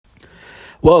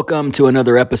Welcome to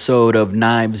another episode of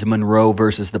Knives Monroe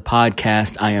versus the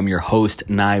podcast. I am your host,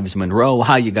 Knives Monroe.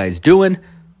 How you guys doing?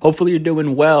 Hopefully you're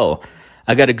doing well.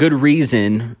 I got a good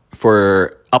reason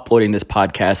for uploading this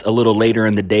podcast a little later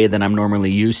in the day than I'm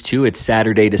normally used to. It's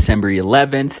Saturday, December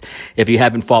 11th. If you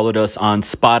haven't followed us on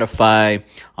Spotify,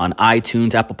 on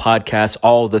iTunes, Apple Podcasts,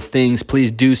 all the things,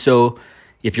 please do so.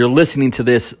 If you're listening to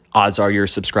this, odds are you're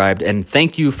subscribed, and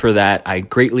thank you for that. I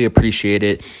greatly appreciate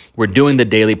it. We're doing the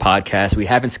daily podcast. We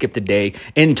haven't skipped a day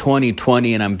in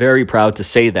 2020, and I'm very proud to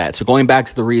say that. So going back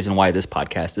to the reason why this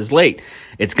podcast is late,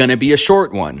 it's going to be a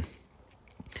short one.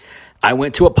 I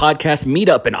went to a podcast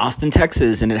meetup in Austin,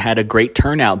 Texas, and it had a great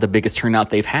turnout, the biggest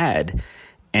turnout they've had,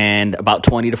 and about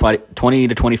 20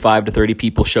 to 25 to 30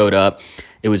 people showed up.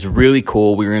 It was really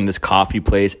cool. We were in this coffee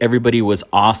place. Everybody was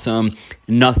awesome.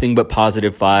 Nothing but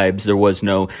positive vibes. There was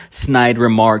no snide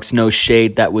remarks, no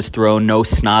shade that was thrown, no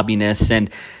snobbiness.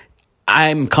 And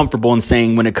I'm comfortable in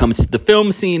saying when it comes to the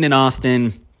film scene in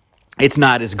Austin, it's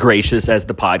not as gracious as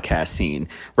the podcast scene.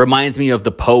 Reminds me of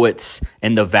the Poets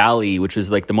in the Valley, which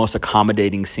was like the most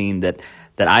accommodating scene that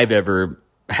I've ever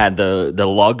had the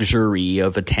luxury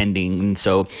of attending. And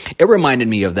so it reminded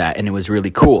me of that, and it was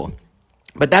really cool.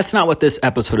 But that's not what this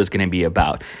episode is going to be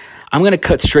about. I'm going to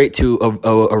cut straight to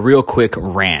a real quick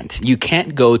rant. You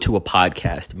can't go to a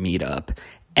podcast meetup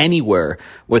anywhere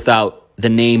without the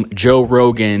name Joe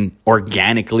Rogan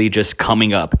organically just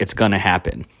coming up. It's going to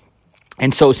happen.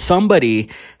 And so somebody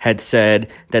had said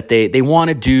that they want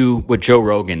to do what Joe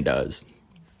Rogan does.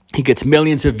 He gets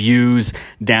millions of views,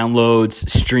 downloads,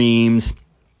 streams,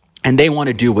 and they want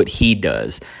to do what he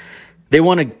does. They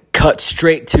want to cut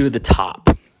straight to the top.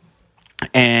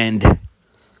 And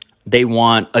they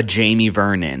want a Jamie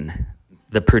Vernon,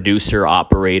 the producer,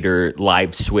 operator,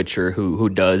 live switcher who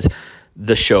does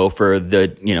the show for the,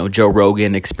 Joe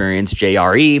Rogan Experience,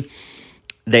 JRE.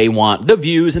 They want the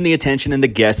views and the attention and the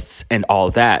guests and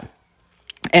all that.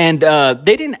 And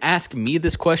they didn't ask me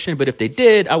this question, but if they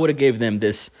did, I would have gave them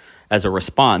this as a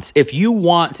response. If you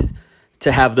want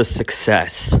to have the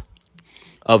success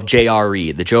of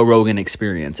JRE, the Joe Rogan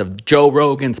Experience, of Joe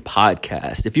Rogan's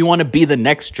podcast, if you want to be the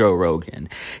next Joe Rogan,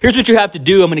 here's what you have to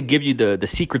do. I'm going to give you the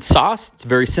secret sauce. It's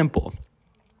very simple.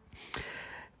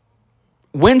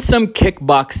 Win some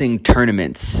kickboxing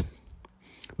tournaments.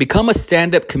 Become a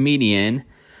stand-up comedian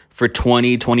for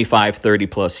 20, 25, 30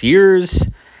 plus years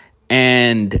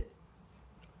and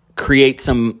create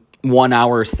some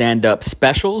 1-hour stand-up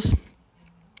specials.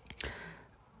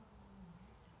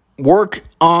 Work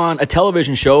on a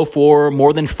television show for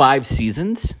more than 5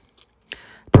 seasons,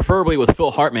 preferably with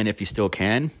Phil Hartman if you still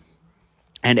can,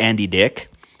 and Andy Dick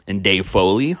and Dave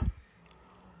Foley.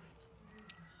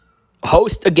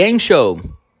 Host a game show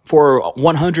for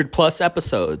 100 plus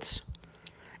episodes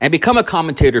and become a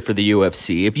commentator for the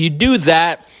UFC. If you do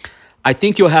that, I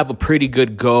think you'll have a pretty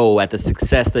good go at the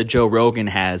success that Joe Rogan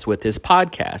has with his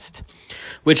podcast,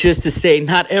 which is to say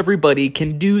not everybody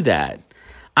can do that.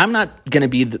 I'm not going to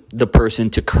be the person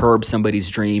to curb somebody's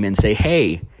dream and say,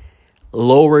 hey,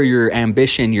 lower your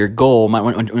ambition, your goal.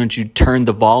 Why don't you turn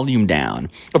the volume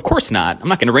down? Of course not. I'm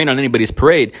not going to rain on anybody's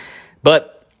parade,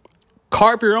 but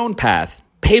carve your own path,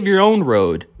 pave your own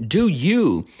road, do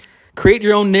you, create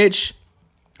your own niche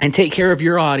and take care of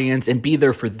your audience and be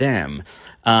there for them.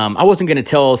 I wasn't going to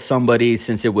tell somebody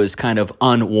since it was kind of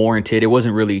unwarranted. It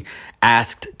wasn't really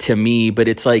asked to me, but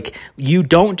it's like you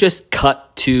don't just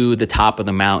cut to the top of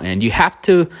the mountain. You have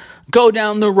to go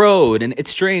down the road, and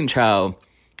it's strange how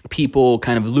people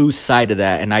kind of lose sight of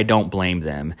that, and I don't blame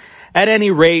them. At any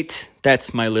rate,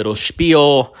 that's my little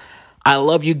spiel. I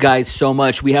love you guys so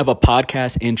much. We have a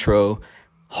podcast intro.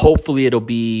 Hopefully it'll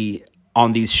be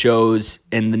on these shows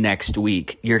in the next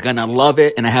week. You're going to love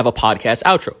it. And I have a podcast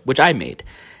outro, which I made.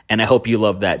 And I hope you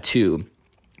love that too.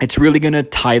 It's really going to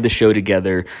tie the show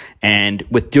together. And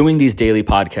with doing these daily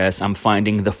podcasts, I'm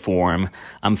finding the form.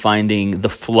 I'm finding the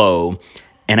flow.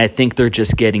 And I think they're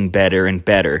just getting better and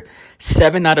better.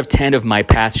 7 out of 10 of my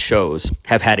past shows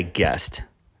have had a guest.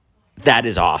 That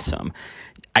is awesome.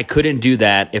 I couldn't do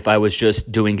that if I was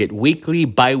just doing it weekly,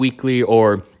 bi-weekly,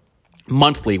 or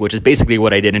monthly, which is basically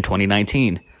what I did in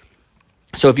 2019.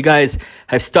 So if you guys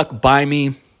have stuck by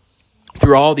me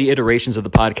through all the iterations of the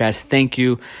podcast, thank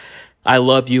you. I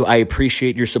love you. I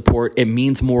appreciate your support. It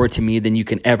means more to me than you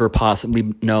can ever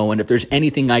possibly know. And if there's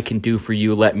anything I can do for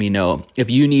you, let me know. If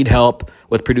you need help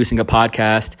with producing a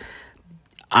podcast,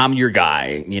 I'm your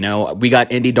guy. We got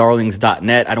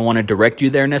indiedarlings.net. I don't want to direct you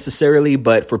there necessarily,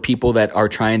 but for people that are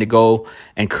trying to go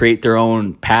and create their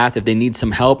own path, if they need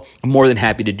some help, I'm more than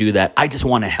happy to do that. I just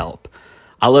want to help.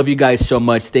 I love you guys so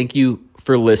much. Thank you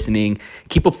for listening.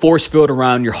 Keep a force field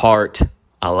around your heart.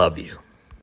 I love you.